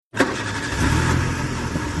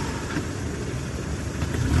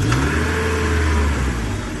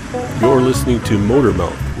You're listening to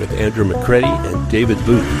Motormouth with Andrew McCready and David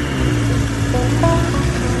Booth.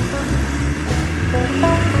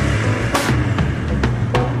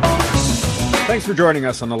 Thanks for joining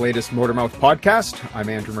us on the latest Motormouth podcast. I'm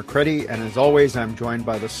Andrew McCready, and as always, I'm joined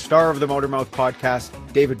by the star of the Motormouth podcast,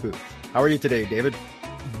 David Booth. How are you today, David?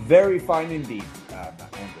 Very fine indeed, Andrew.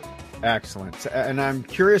 Excellent. And I'm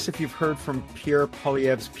curious if you've heard from Pierre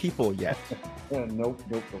Poilievre's people yet. Nope.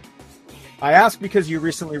 I ask because you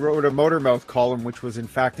recently wrote a Motormouth column, which was in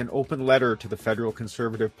fact an open letter to the Federal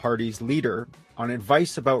Conservative Party's leader on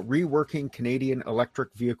advice about reworking Canadian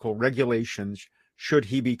electric vehicle regulations should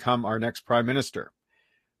he become our next prime minister.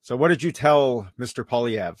 So what did you tell Mr.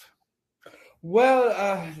 Poilievre? Well,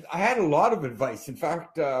 I had a lot of advice. In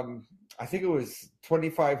fact, I think it was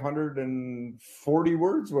 2,540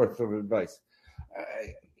 words worth of advice.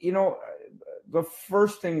 The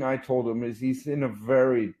first thing I told him is he's in a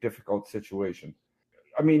very difficult situation.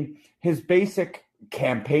 I mean, his basic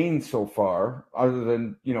campaign so far, other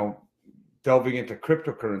than, delving into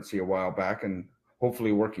cryptocurrency a while back and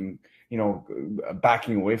hopefully working,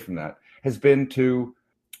 backing away from that, has been to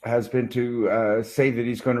say that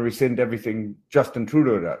he's going to rescind everything Justin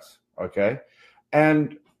Trudeau does. Okay.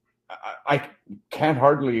 And I can't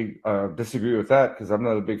hardly disagree with that because I'm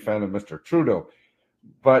not a big fan of Mr. Trudeau.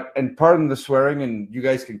 And pardon the swearing, and you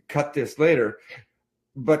guys can cut this later,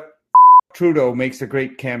 but Trudeau makes a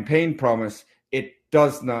great campaign promise. It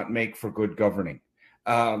does not make for good governing.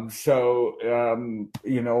 He's going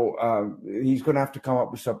to have to come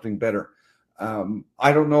up with something better.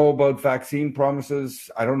 I don't know about vaccine promises.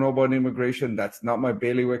 I don't know about immigration. That's not my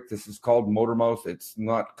bailiwick. This is called Motormouth. It's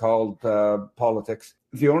not called politics.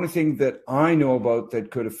 The only thing that I know about that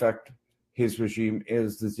could affect his regime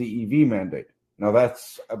is the ZEV mandate. Now,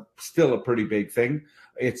 that's still a pretty big thing.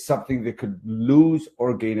 It's something that could lose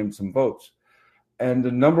or gain him some votes. And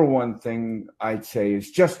the number one thing I'd say is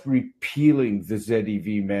just repealing the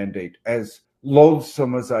ZEV mandate, as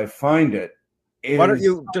loathsome as I find it. Why don't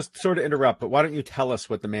you just sort of interrupt, but why don't you tell us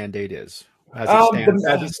what the mandate is as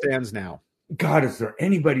it stands now? God, is there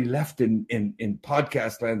anybody left in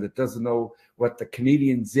podcast land that doesn't know what the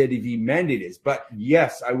Canadian ZEV mandate is? But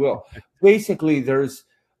yes, I will. Basically, there's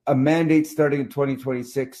a mandate starting in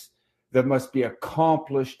 2026 that must be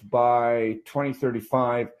accomplished by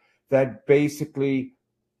 2035 that basically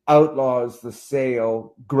outlaws the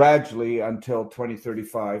sale gradually until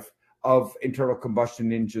 2035 of internal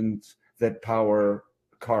combustion engines that power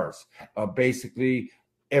cars. Basically,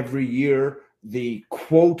 every year, the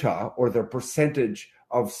quota or the percentage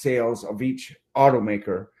of sales of each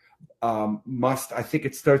automaker I think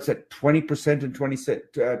it starts at 20% in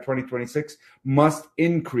 2026, must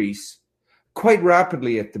increase quite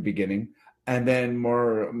rapidly at the beginning and then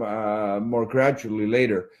more gradually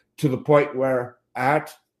later, to the point where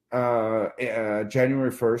at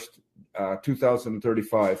January 1st,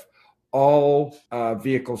 2035, all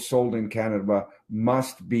vehicles sold in Canada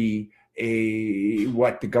must be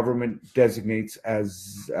what the government designates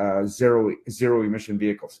as zero emission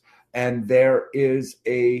vehicles. And there is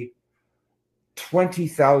a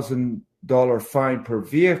 $20,000 fine per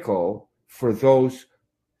vehicle for those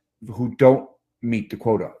who don't meet the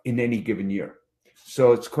quota in any given year.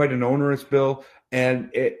 So it's quite an onerous bill. And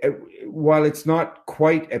while it's not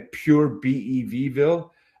quite a pure BEV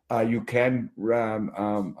bill, you can run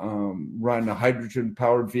a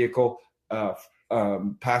hydrogen-powered vehicle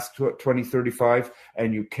past 2035,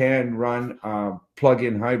 and you can run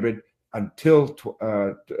plug-in hybrid until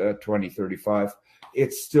 2035.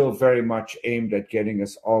 It's still very much aimed at getting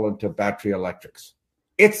us all into battery electrics.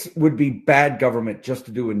 It would be bad government just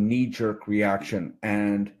to do a knee-jerk reaction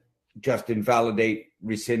and just invalidate,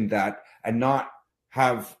 rescind that, and not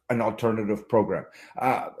have an alternative program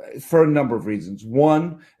for a number of reasons.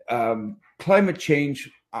 One, climate change,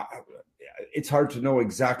 it's hard to know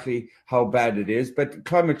exactly how bad it is, but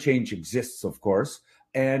climate change exists, of course.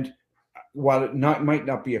 And while it might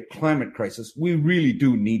not be a climate crisis, we really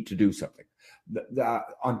do need to do something.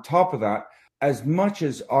 On top of that, as much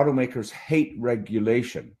as automakers hate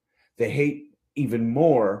regulation, they hate even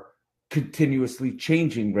more continuously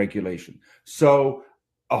changing regulation. So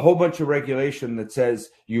a whole bunch of regulation that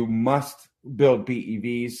says you must build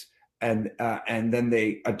BEVs, and then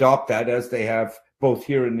they adopt that, as they have both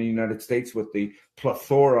here in the United States with the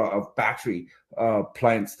plethora of battery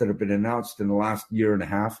plants that have been announced in the last year and a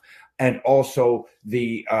half, and also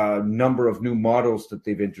the number of new models that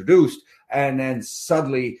they've introduced. And then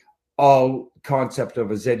suddenly all concept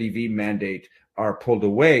of a ZEV mandate are pulled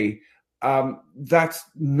away. that's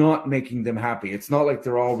not making them happy. It's not like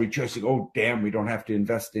they're all rejoicing, oh, damn, we don't have to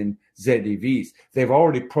invest in ZEVs. They've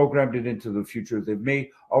already programmed it into the future. They've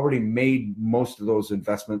already made most of those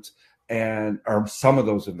investments or some of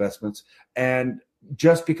those investments. And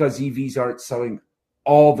just because EVs aren't selling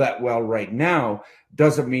all that well right now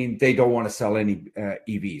doesn't mean they don't want to sell any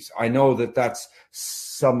EVs. I know that that's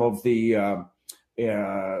some of the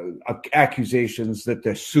accusations that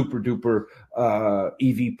the super duper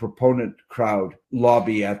EV proponent crowd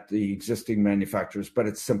lobby at the existing manufacturers, but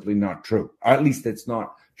it's simply not true. At least it's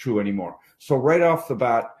not true anymore. So right off the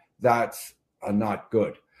bat, that's not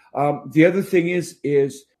good. The other thing is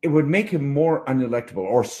it would make him more unelectable,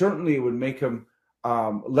 or certainly it would make him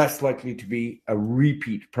less likely to be a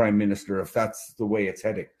repeat prime minister if that's the way it's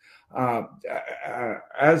heading.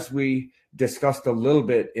 As we discussed a little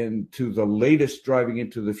bit into the latest Driving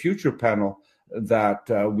into the Future panel that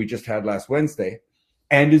we just had last Wednesday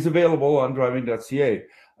and is available on driving.ca,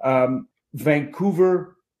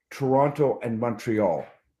 Vancouver, Toronto, and Montreal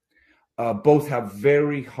both have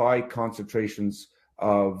very high concentrations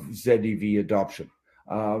of ZEV adoption.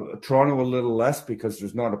 Toronto a little less because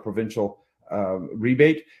there's not a provincial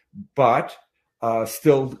rebate, but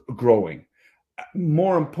still growing.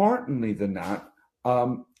 More importantly than that,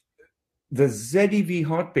 the ZEV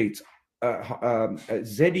hotspots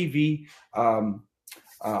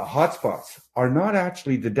are not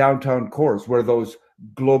actually the downtown cores where those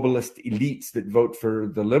globalist elites that vote for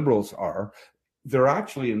the Liberals are. They're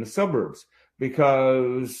actually in the suburbs,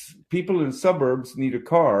 because people in suburbs need a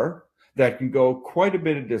car that can go quite a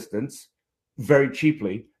bit of distance very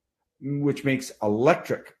cheaply, which makes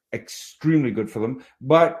electric extremely good for them.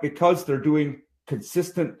 But because they're doing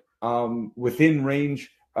consistent within range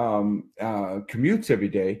commutes every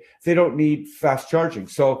day, they don't need fast charging.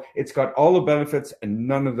 So it's got all the benefits and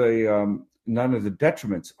none of the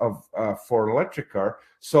detriments of for an electric car.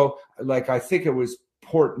 So, like, I think it was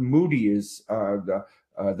Port Moody is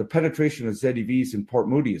the penetration of ZEVs in Port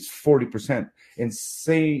Moody is 40%. In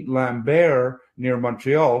Saint Lambert near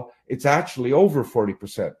Montreal, it's actually over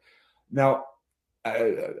 40%. Now,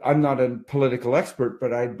 I'm not a political expert,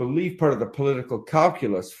 but I believe part of the political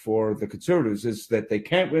calculus for the Conservatives is that they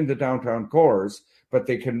can't win the downtown cores, but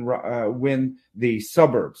they can win the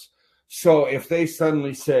suburbs. So if they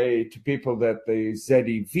suddenly say to people that the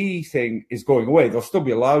ZEV thing is going away, they'll still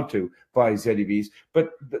be allowed to buy ZEVs,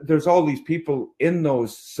 but there's all these people in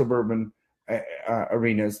those suburban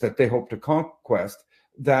arenas that they hope to conquest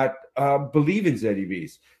that believe in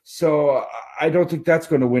ZEVs. So I don't think that's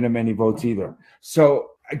going to win him any votes either. So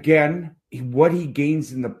again, what he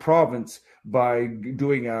gains in the province by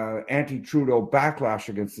doing an anti-Trudeau backlash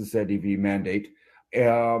against the ZEV mandate,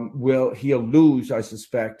 he'll lose, I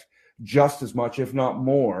suspect, just as much, if not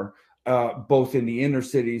more, both in the inner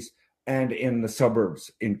cities and in the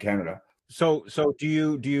suburbs in Canada. So do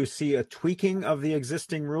you see a tweaking of the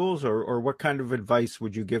existing rules, or what kind of advice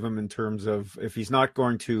would you give him in terms of, if he's not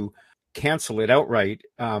going to cancel it outright?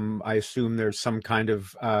 I assume there's some kind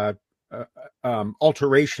of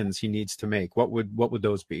alterations he needs to make. What would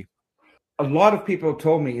those be? A lot of people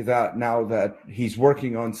told me that now that he's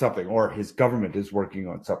working on something, or his government is working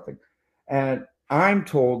on something, and I'm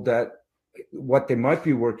told that what they might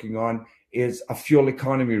be working on is a fuel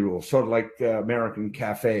economy rule, sort of like the American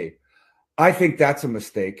Cafe. I think that's a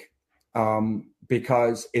mistake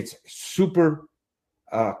because it's super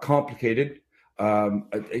complicated.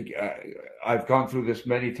 I've gone through this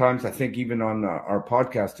many times, I think even on our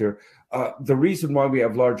podcast here. The reason why we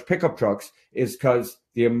have large pickup trucks is because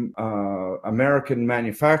the American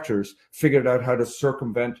manufacturers figured out how to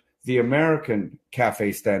circumvent the American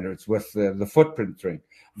CAFE standards with the footprint thing.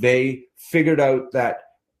 They figured out that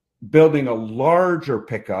building a larger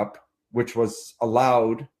pickup, which was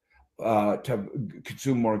allowed to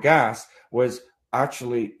consume more gas, was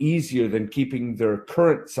actually easier than keeping their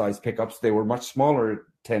current size pickups. They were much smaller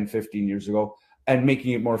 10, 15 years ago, and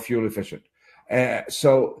making it more fuel efficient.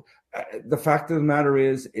 So the fact of the matter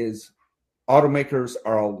is automakers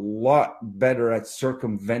are a lot better at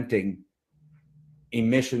circumventing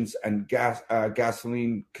emissions and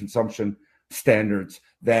gasoline consumption standards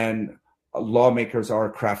than lawmakers are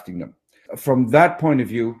crafting them. From that point of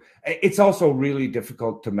view, it's also really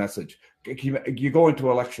difficult to message. You go into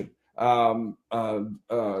election,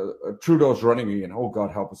 Trudeau's running again. Oh,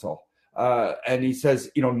 God help us all. And he says,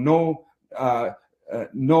 no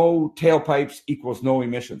tailpipes equals no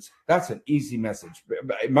emissions. That's an easy message.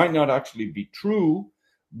 It might not actually be true,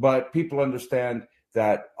 but people understand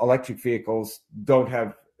that electric vehicles don't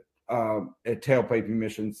have tailpipe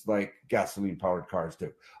emissions like gasoline-powered cars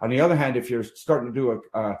do. On the other hand, if you're starting to do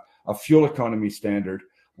a fuel economy standard,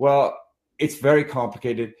 well, it's very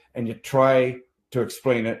complicated, and you try to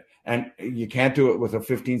explain it, and you can't do it with a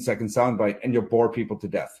 15-second soundbite, and you'll bore people to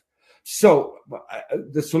death. So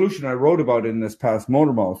the solution I wrote about in this past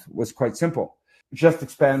Motormouth was quite simple. Just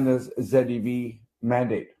expand the ZEV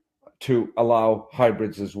mandate to allow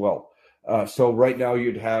hybrids as well. So right now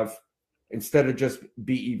you'd have, instead of just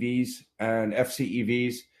BEVs and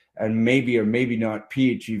FCEVs and maybe or maybe not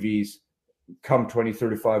PHEVs come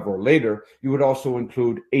 2035 or later, you would also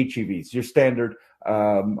include HEVs, your standard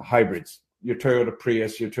hybrids, your Toyota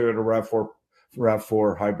Prius, your Toyota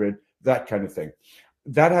RAV4 hybrid, that kind of thing.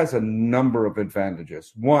 That has a number of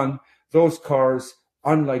advantages. One, those cars,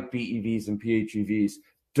 unlike BEVs and PHEVs,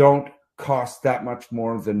 don't cost that much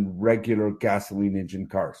more than regular gasoline engine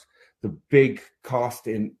cars. The big cost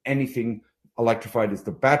in anything electrified is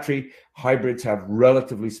the battery. Hybrids have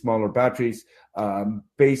relatively smaller batteries.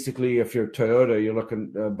 Basically, if you're Toyota, you're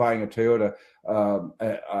looking buying a Toyota,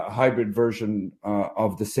 a hybrid version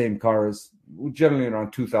of the same car is generally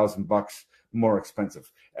around $2,000 more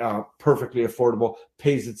expensive. Perfectly affordable,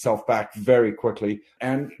 pays itself back very quickly,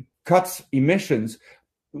 and cuts emissions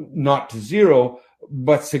not to zero,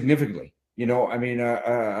 but significantly. You know, I mean,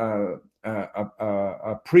 a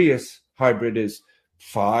Prius hybrid is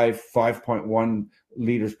 5.1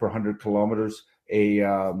 liters per 100 kilometers. A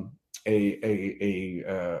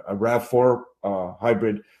RAV4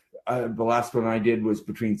 hybrid, the last one I did was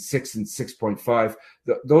between 6 and 6.5.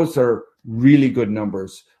 Those are really good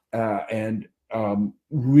numbers, and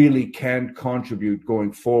really can contribute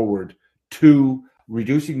going forward to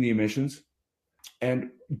reducing the emissions,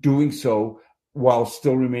 and doing so while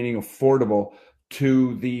still remaining affordable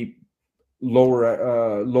to the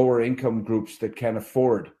lower income groups that can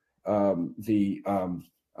afford the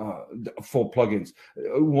full plugins.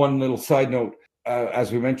 One little side note,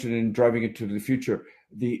 as we mentioned in Driving Into the Future,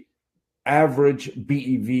 the average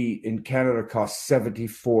BEV in Canada costs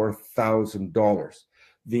 $74,000.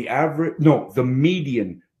 The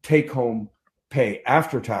median take-home pay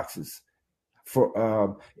after taxes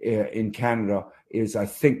for in Canada is, I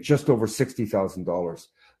think, just over $60,000.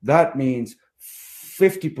 That means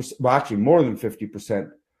 50%, well, actually more than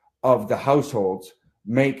 50% of the households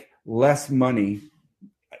make less money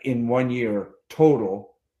in 1 year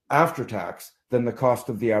total after tax than the cost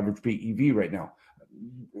of the average BEV right now.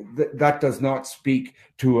 That does not speak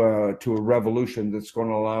to a revolution that's going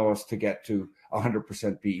to allow us to get to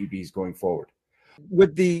 100% BEVs going forward.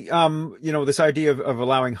 With the this idea of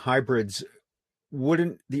allowing hybrids,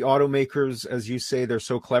 wouldn't the automakers, as you say, they're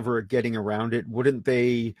so clever at getting around it, wouldn't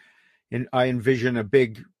they? And I envision a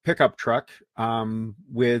big pickup truck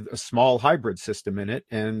with a small hybrid system in it,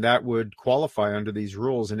 and that would qualify under these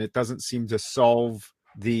rules. And it doesn't seem to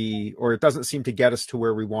it doesn't seem to get us to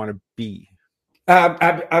where we want to be.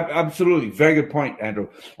 Absolutely. Very good point, Andrew.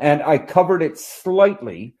 And I covered it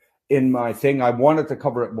slightly in my thing. I wanted to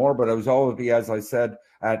cover it more, but I was already, as I said,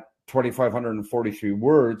 at 2,543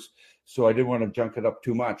 words. So I didn't want to junk it up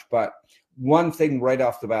too much. But one thing right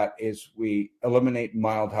off the bat is we eliminate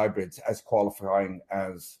mild hybrids as qualifying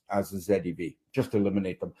as a ZEV. Just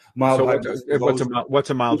eliminate them. What's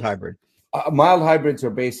a mild hybrid? Mild hybrids are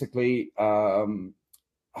basically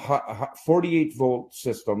 48-volt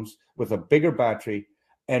systems with a bigger battery,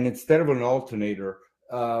 and instead of an alternator,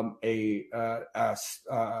 a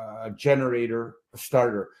generator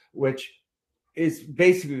starter, which is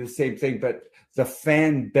basically the same thing, but the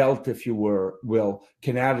fan belt, if you will,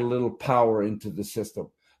 can add a little power into the system.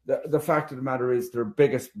 The fact of the matter is their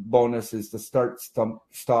biggest bonus is the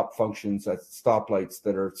start-stop functions at stoplights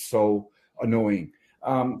that are so annoying.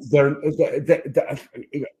 They're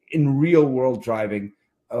in real-world driving,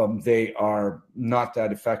 they are not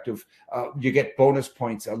that effective. You get bonus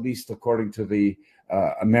points, at least according to the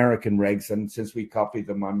American regs, and since we copy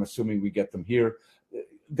them, I'm assuming we get them here.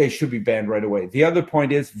 They should be banned right away. The other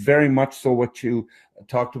point is very much so what you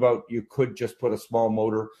talked about. You could just put a small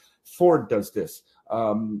motor. Ford does this.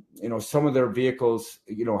 Some of their vehicles,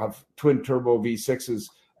 have twin turbo V6s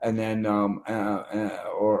and then or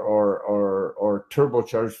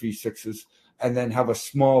turbocharged V6s, and then have a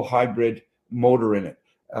small hybrid motor in it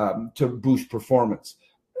to boost performance.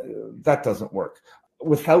 That doesn't work.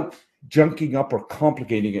 Without junking up or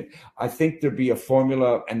complicating it, I think there'd be a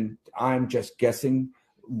formula, and I'm just guessing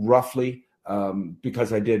roughly,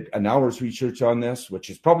 because I did an hour's research on this, which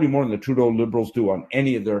is probably more than the Trudeau Liberals do on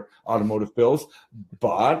any of their automotive bills.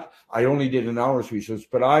 But I only did an hour's research.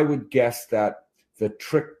 But I would guess that the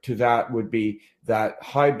trick to that would be that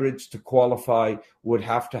hybrids to qualify would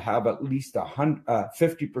have to have at least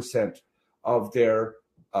 50% of their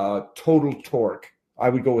total torque. I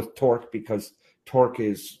would go with torque because torque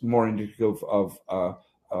is more indicative of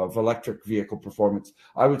of electric vehicle performance.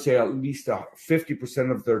 I would say at least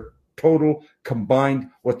 50% of their total combined,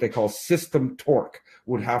 what they call system torque,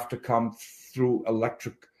 would have to come through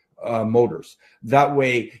electric motors. That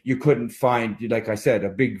way you couldn't find, like I said, a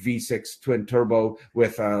big V6 twin turbo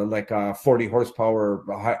with like a 40 horsepower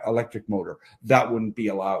electric motor. That wouldn't be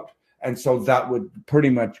allowed. And so that would pretty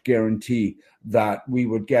much guarantee that we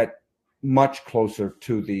would get much closer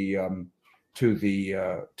to the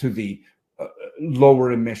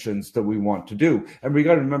lower emissions that we want to do. And we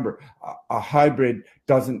got to remember, a hybrid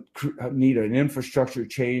doesn't need an infrastructure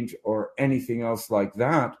change or anything else like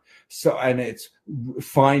that. So, and it's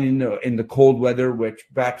fine in the cold weather, which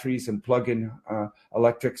batteries and plug-in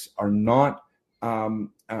electrics are not.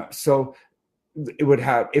 So it would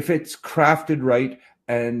have, if it's crafted right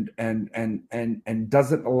and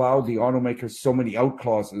doesn't allow the automakers so many out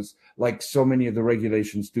clauses like so many of the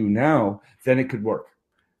regulations do now, then it could work.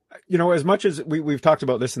 You know, as much as we've talked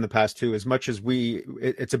about this in the past too, as much as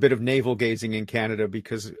it's a bit of navel gazing in Canada,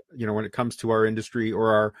 because, you know, when it comes to our industry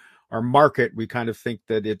or our market, we kind of think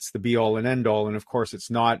that it's the be all and end all. And of course it's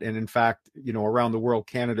not. And in fact, you know, around the world,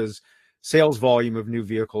 Canada's sales volume of new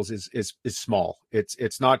vehicles is small.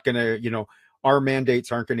 It's not going to, you know, our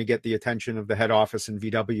mandates aren't going to get the attention of the head office in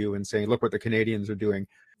VW and saying, look what the Canadians are doing.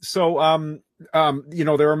 So, you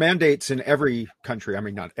know, there are mandates in every country. I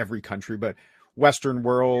mean, not every country, but Western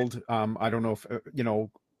world. I don't know if, you know,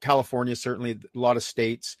 California, certainly a lot of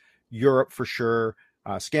states, Europe for sure,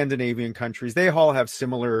 Scandinavian countries, they all have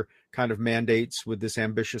similar kind of mandates with this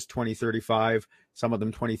ambitious 2035, some of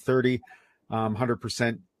them 2030,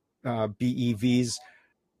 100% BEVs.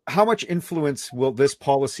 How much influence will this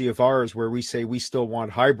policy of ours, where we say we still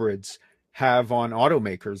want hybrids, have on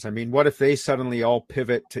automakers? I mean, what if they suddenly all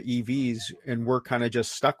pivot to EVs and we're kind of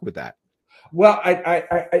just stuck with that? Well,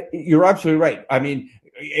 you're absolutely right. I mean,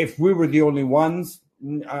 if we were the only ones,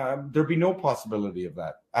 there'd be no possibility of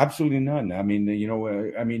that. Absolutely none. I mean, you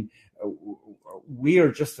know, we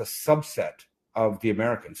are just a subset of the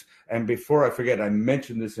Americans. And before I forget, I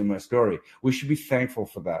mentioned this in my story. We should be thankful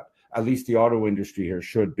for that. At least the auto industry here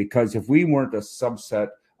should, because if we weren't a subset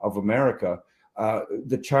of America,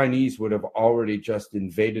 the Chinese would have already just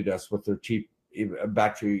invaded us with their cheap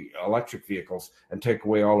battery electric vehicles and take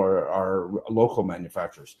away all our local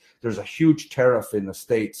manufacturers. There's a huge tariff in the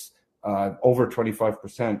States, over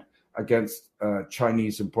 25% against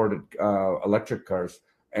Chinese imported electric cars,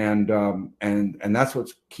 and that's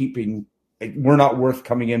what's keeping. We're not worth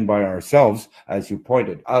coming in by ourselves, as you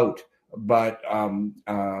pointed out, but and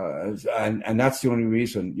that's the only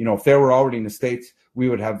reason. You know, if they were already in the States, we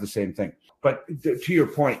would have the same thing. But to your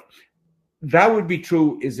point, that would be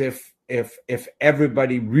true is if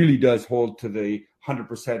everybody really does hold to the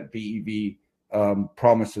 100% BEV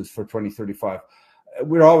promises for 2035.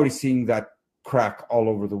 We're already seeing that crack all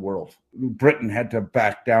over the world. Britain had to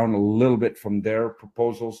back down a little bit from their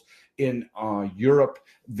proposals. In Europe,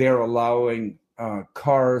 they're allowing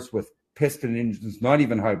cars with piston engines, not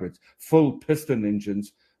even hybrids, full piston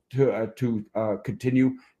engines to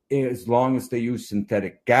continue as long as they use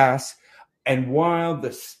synthetic gas. And while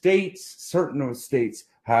the states, certain states,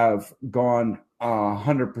 have gone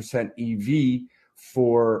 100% EV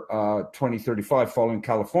for 2035, following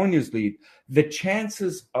California's lead, the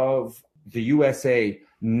chances of the USA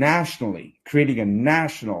nationally creating a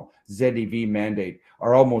national ZEV mandate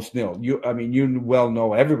are almost nil.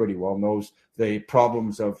 Everybody well knows the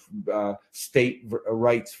problems of state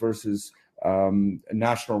rights versus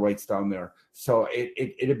national rights down there. So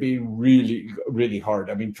it'd be really, really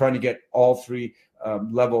hard. I mean, trying to get all three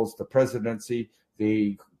levels, the presidency,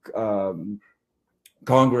 the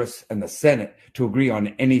Congress and the Senate, to agree on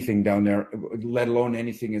anything down there, let alone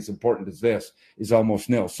anything as important as this, is almost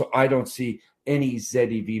nil. So I don't see any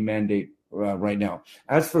ZEV mandate right now.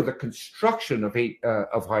 As for the construction of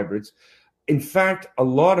hybrids, in fact, a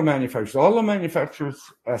lot of manufacturers, all the manufacturers,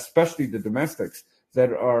 especially the domestics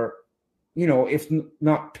that are, you know, if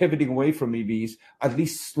not pivoting away from EVs, at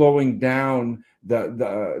least slowing down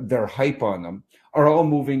their hype on them, are all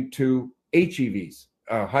moving to HEVs.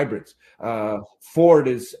 Hybrids. Ford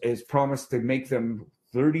is promised to make them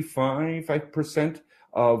 35%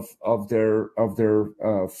 of their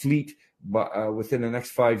fleet within the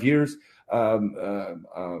next 5 years.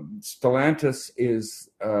 Stellantis is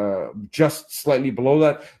just slightly below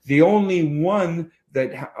that. The only one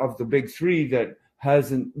that of the big three that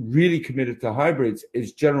hasn't really committed to hybrids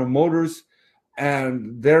is General Motors,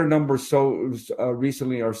 and their numbers so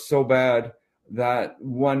recently are so bad that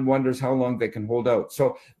one wonders how long they can hold out.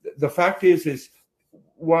 So the fact is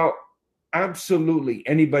while absolutely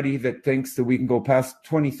anybody that thinks that we can go past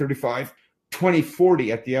 2035,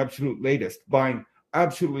 2040 at the absolute latest, buying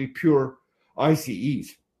absolutely pure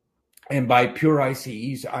ICEs. And by pure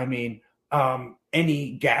ICEs, I mean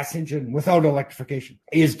any gas engine without electrification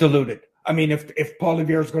is diluted. I mean, if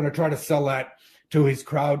Poilievre is going to try to sell that to his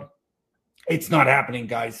crowd, it's not happening,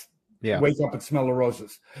 guys. Yeah. Wake up and smell the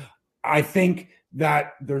roses. I think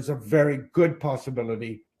that there's a very good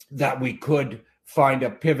possibility that we could find a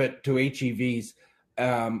pivot to HEVs.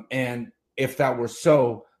 And if that were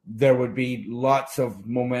so, there would be lots of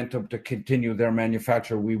momentum to continue their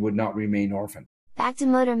manufacture. We would not remain orphaned. Back to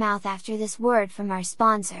Motormouth after this word from our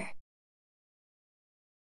sponsor.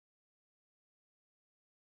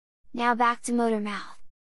 Now back to Motormouth.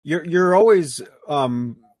 You're always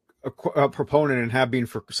a proponent and have been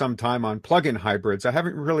for some time on plug-in hybrids. I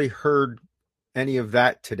haven't really heard any of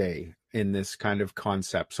that today in this kind of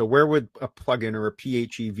concept. So where would a plug-in or a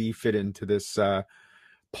PHEV fit into this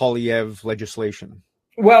Poilievre legislation?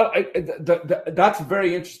 Well, that's a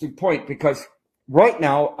very interesting point, because right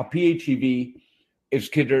now a PHEV is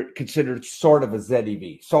considered sort of a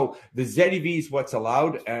ZEV. So the ZEV is what's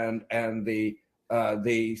allowed, and the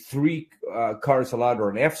 3 cars allowed are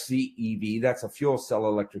an FCEV, that's a fuel cell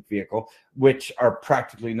electric vehicle, which are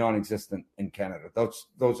practically non-existent in Canada.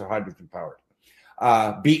 Those are hydrogen powered.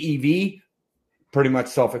 BEV, pretty much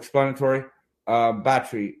self-explanatory,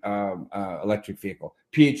 battery electric vehicle.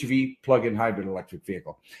 PHEV, plug-in hybrid electric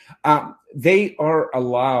vehicle. They are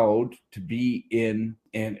allowed to be in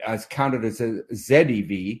as counted as a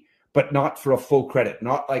ZEV, but not for a full credit,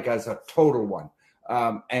 not like as a total one.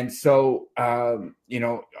 And so,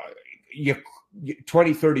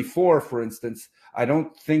 2034, for instance, I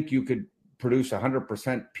don't think you could produce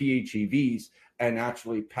 100% PHEVs and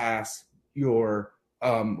actually pass your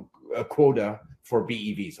quota for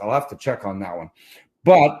BEVs. I'll have to check on that one.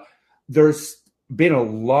 But there's been a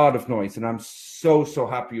lot of noise, and I'm so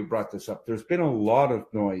happy you brought this up. There's been a lot of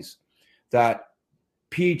noise that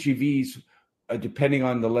PHEVs, depending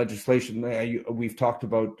on the legislation, we've talked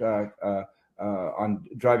about on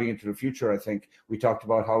Driving into the Future, I think we talked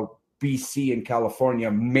about how BC and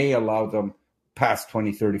California may allow them past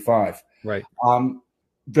 2035. Right.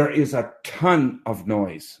 There is a ton of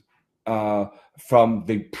noise from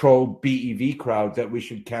the pro BEV crowd that we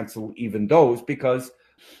should cancel even those, because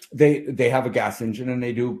they have a gas engine and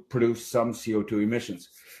they do produce some CO2 emissions.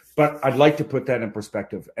 But I'd like to put that in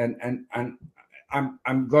perspective, and I'm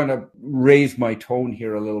going to raise my tone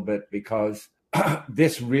here a little bit, because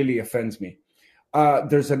this really offends me.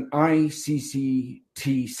 There's an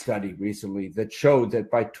ICCT study recently that showed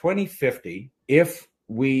that by 2050, if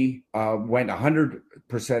we went 100%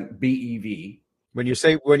 BEV. When you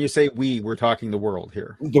say we're talking the world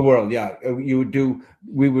here. The world, yeah.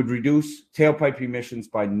 We would reduce tailpipe emissions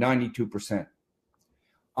by 92%.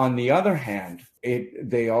 On the other hand,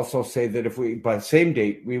 they also say that if we, by the same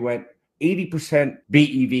date, we went 80%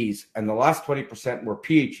 BEVs and the last 20% were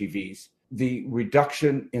PHEVs, the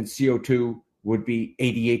reduction in CO2 would be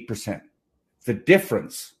 88%. The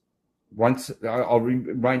difference, once I'll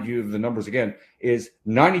remind you of the numbers again, is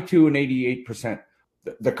 92 and 88%.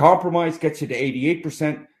 The compromise gets you to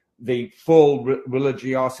 88%. The full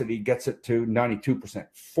religiosity gets it to 92%,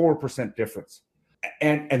 4% difference.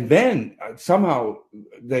 And then somehow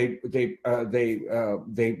they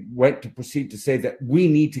went to proceed to say that we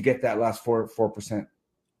need to get that last 4%.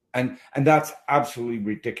 And that's absolutely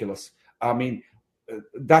ridiculous. I mean,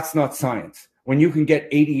 that's not science. When you can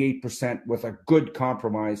get 88% with a good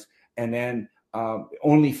compromise, and then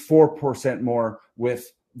only 4% more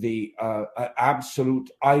with the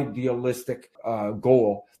absolute idealistic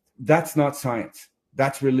goal, that's not science.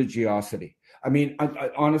 That's religiosity. I mean,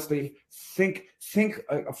 I honestly think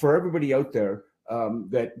for everybody out there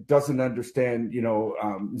that doesn't understand,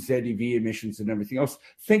 ZEV emissions and everything else,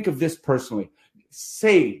 think of this personally.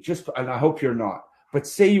 Say, and I hope you're not, but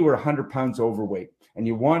say you were 100 pounds overweight and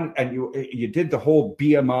you did the whole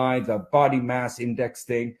BMI, the body mass index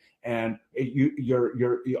thing, and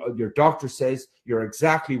your doctor says you're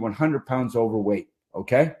exactly 100 pounds overweight.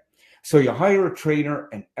 Okay, so you hire a trainer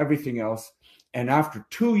and everything else, and after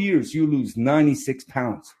 2 years you lose 96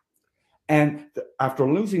 pounds. And after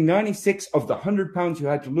losing 96 of the 100 pounds you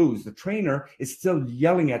had to lose, the trainer is still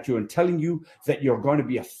yelling at you and telling you that you're going to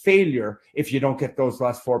be a failure if you don't get those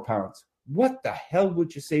last 4 pounds. What the hell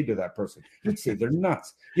would you say to that person? You'd say they're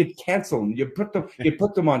nuts. You'd cancel them. You put them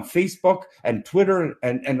on Facebook and Twitter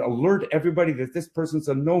and alert everybody that this person's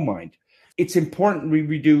a no mind. It's important we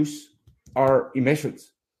reduce our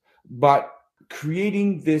emissions, but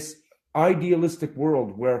creating this idealistic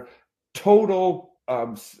world where total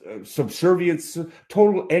subservience,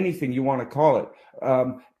 total anything you want to call it,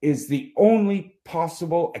 is the only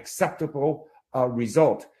possible acceptable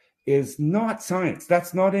result. is not science.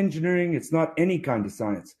 That's not engineering. It's not any kind of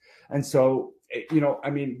science. And so,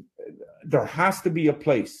 there has to be a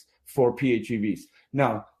place for PHEVs.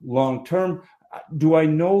 Now, long term, do I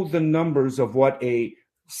know the numbers of what a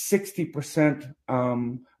 60%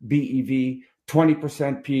 BEV,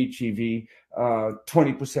 20% PHEV,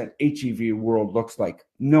 20% HEV world looks like?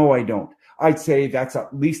 No, I don't. I'd say that's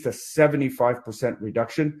at least a 75%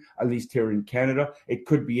 reduction, at least here in Canada. It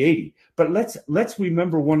could be 80. But let's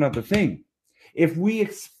remember one other thing. If we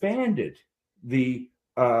expanded the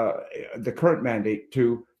current mandate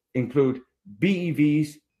to include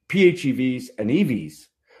BEVs, PHEVs, and EVs,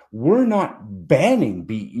 we're not banning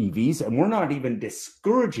BEVs, and we're not even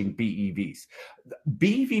discouraging BEVs.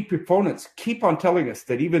 BEV proponents keep on telling us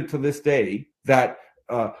that even to this day that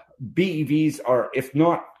BEVs are, if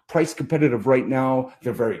not price competitive right now,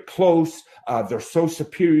 they're very close. They're so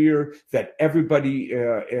superior that everybody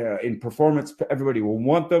in performance, everybody will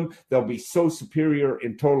want them. They'll be so superior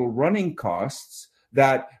in total running costs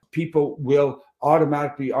that people will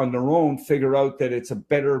automatically on their own figure out that it's a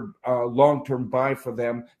better long-term buy for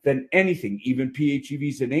them than anything, even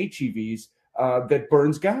PHEVs and HEVs that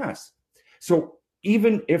burns gas. So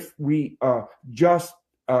even if we just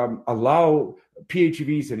allow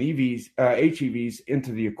PHEVs and HEVs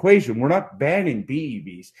into the equation, we're not banning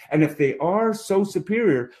BEVs. And if they are so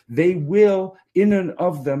superior, they will, in and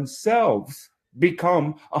of themselves,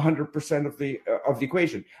 become 100% of the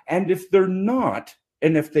equation. And if they're not,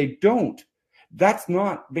 and if they don't, that's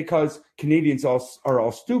not because Canadians are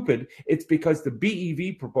all stupid. It's because the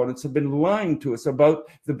BEV proponents have been lying to us about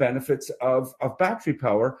the benefits of battery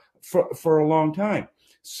power for a long time.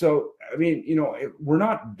 So, we're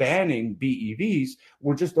not banning BEVs.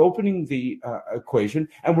 We're just opening the equation,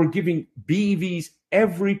 and we're giving BEVs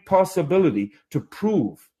every possibility to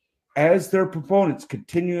prove, as their proponents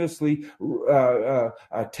continuously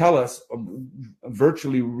tell us,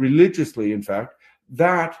 virtually religiously, in fact,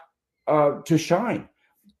 that to shine.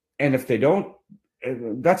 And if they don't,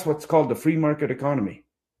 that's what's called the free market economy.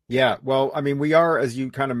 Yeah, well, we are, as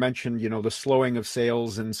you kind of mentioned, the slowing of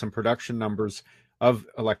sales and some production numbers of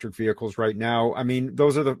electric vehicles right now.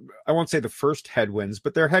 Those are I won't say the first headwinds,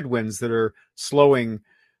 but they're headwinds that are slowing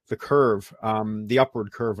the curve, the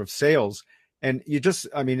upward curve of sales. And you just,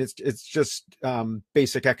 it's just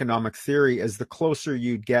basic economic theory. As the closer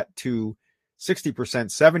you get to 60%,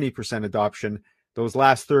 70% adoption, those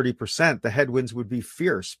last 30%, the headwinds would be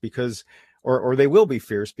fierce because, or they will be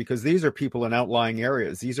fierce because these are people in outlying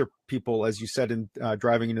areas. These are people, as you said, in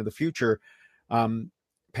Driving into the Future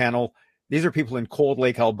panel, these are people in Cold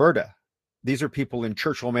Lake, Alberta. These are people in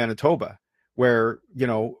Churchill, Manitoba, where,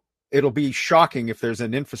 it'll be shocking if there's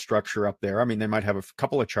an infrastructure up there. They might have a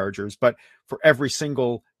couple of chargers, but for every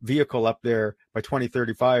single vehicle up there by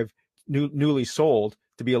 2035, newly sold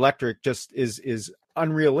to be electric just is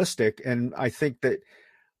unrealistic. And I think that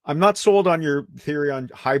I'm not sold on your theory on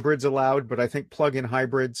hybrids allowed, but I think plug-in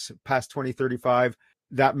hybrids past 2035,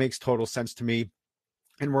 that makes total sense to me.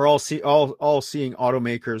 And we're all seeing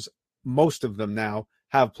automakers, most of them now,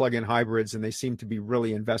 have plug-in hybrids, and they seem to be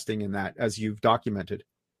really investing in that, as you've documented.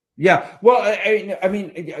 Yeah, well,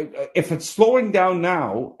 if it's slowing down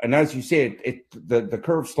now, and as you say, the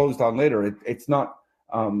curve slows down later, it's not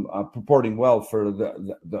purporting well for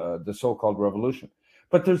the so-called revolution.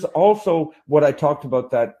 But there's also what I talked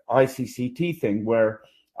about, that ICCT thing, where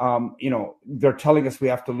they're telling us we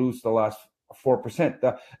have to lose the last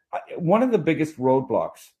 4%. One of the biggest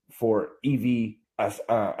roadblocks for EV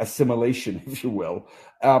assimilation, if you will,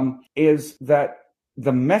 is that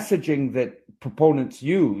the messaging that proponents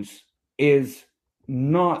use is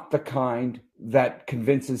not the kind that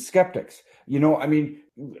convinces skeptics.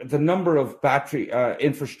 The number of battery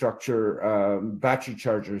infrastructure, battery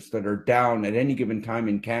chargers that are down at any given time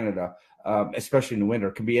in Canada, especially in the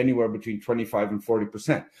winter, can be anywhere between 25 and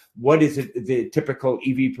 40%. What is it, the typical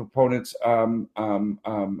EV proponents' answer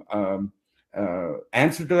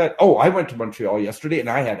to that? Oh, I went to Montreal yesterday and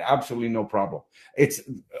I had absolutely no problem. It's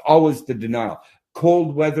always the denial.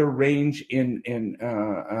 Cold weather range in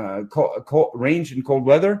cold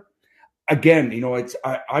weather. Again,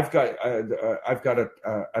 I've got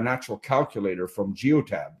an actual calculator from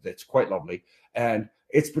Geotab that's quite lovely, and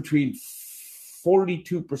it's between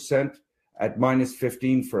 42% at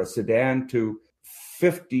 -15 for a sedan to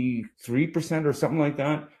 53% or something like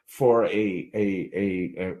that for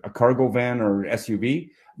a cargo van or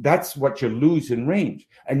SUV. That's what you lose in range.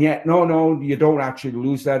 And yet, no, you don't actually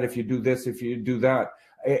lose that if you do this, if you do that.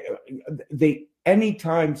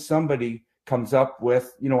 Anytime somebody comes up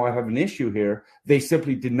with, I have an issue here, they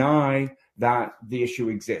simply deny that the issue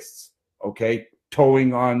exists. Okay.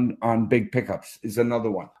 Towing on big pickups is another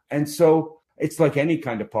one. And so it's like any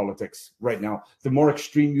kind of politics right now. The more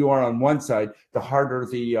extreme you are on one side, the harder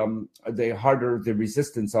the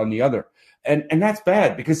resistance on the other. And that's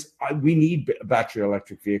bad, because we need battery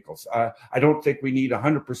electric vehicles. I don't think we need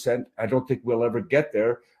 100%. I don't think we'll ever get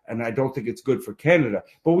there. And I don't think it's good for Canada.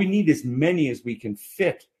 But we need as many as we can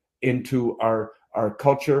fit into our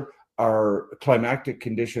culture, our climatic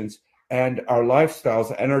conditions, and our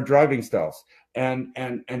lifestyles and our driving styles. And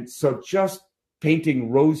so just painting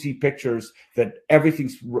rosy pictures that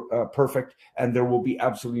everything's perfect and there will be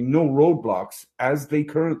absolutely no roadblocks, as they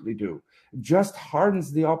currently do, just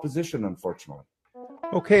hardens the opposition, unfortunately.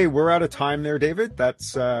 Okay, we're out of time there, David.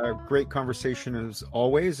 That's a great conversation as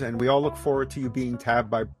always, and we all look forward to you being tabbed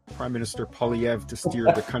by Prime Minister Poilievre to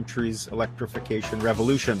steer the country's electrification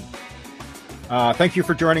revolution. Thank you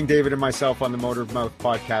for joining David and myself on the Motor Mouth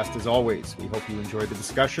podcast. As always, we hope you enjoyed the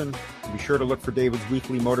discussion. Be sure to look for David's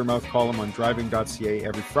weekly Motor Mouth column on driving.ca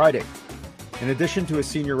every Friday. In addition to his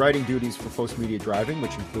senior writing duties for Postmedia Driving,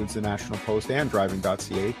 which includes the National Post and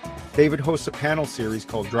driving.ca, David hosts a panel series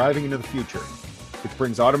called Driving into the Future, which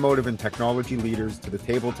brings automotive and technology leaders to the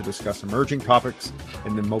table to discuss emerging topics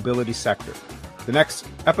in the mobility sector. The next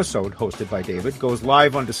episode, hosted by David, goes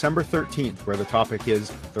live on December 13th, where the topic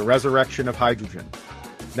is the resurrection of hydrogen.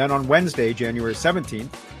 Then on Wednesday, January 17th,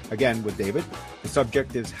 again with David, the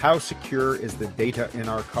subject is how secure is the data in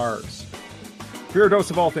our cars? For your dose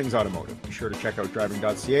of all things automotive, be sure to check out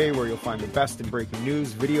driving.ca, where you'll find the best in breaking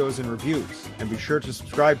news, videos, and reviews. And be sure to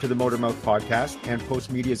subscribe to the Motor Mouth podcast and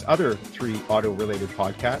Postmedia's other 3 auto-related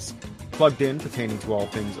podcasts, plugged in pertaining to all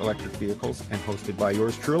things electric vehicles and hosted by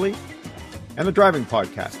yours truly, and the Driving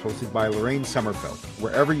Podcast, hosted by Lorraine Sommerfeld,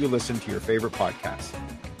 wherever you listen to your favorite podcasts.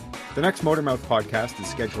 The next Motor Mouth podcast is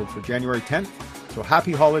scheduled for January 10th, so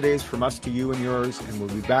happy holidays from us to you and yours, and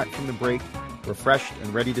we'll be back from the break refreshed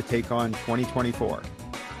and ready to take on 2024.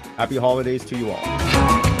 Happy holidays to you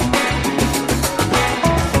all.